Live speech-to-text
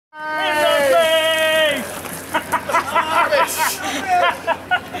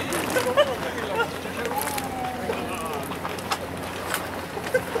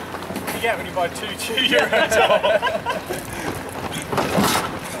2-2-year-old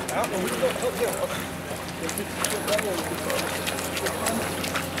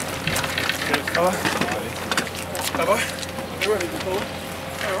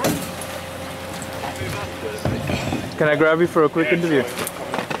Can I grab you for a quick interview?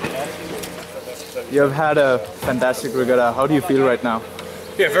 You have had a fantastic regatta. How do you feel right now?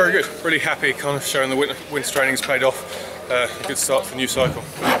 Yeah, very good. Really happy, kind of showing the winter training's paid off. A good start to the new cycle.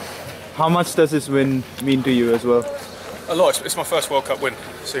 How much does this win mean to you as well? A lot. It's my first World Cup win,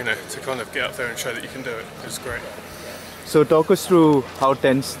 so you know, to kind of get up there and show that you can do it is great. So talk us through how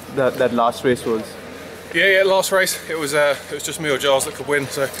tense that last race was. Yeah, last race it was just me or Giles that could win,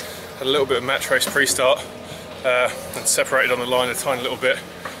 so had a little bit of match race pre-start and separated on the line a tiny little bit.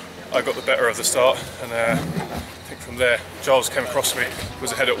 I got the better of the start, and I think from there Giles came across me,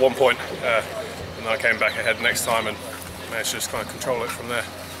 was ahead at one point, and then I came back ahead next time and managed to just kind of control it from there.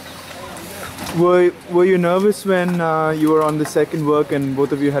 Were you nervous when you were on the second work and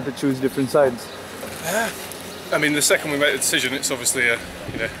both of you had to choose different sides? I mean, the second we made the decision, it's obviously a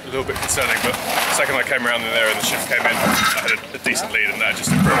little bit concerning, but the second I came around in there and the shift came in, I had a decent lead, and that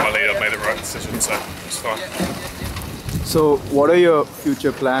just improved my lead. I made the right decision, so it was fine. So what are your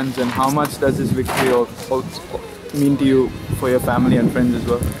future plans, and how much does this victory mean to you for your family and friends as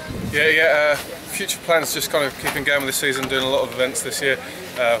well? Future plans, just kind of keeping going with this season, doing a lot of events this year,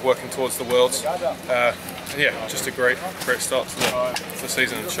 working towards the Worlds. Just a great start to the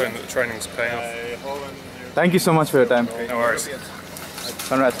season and showing that the training's paying off. Thank you so much for your time. No worries.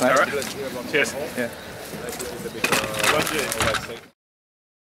 Congrats, man. All right. Cheers. Yeah.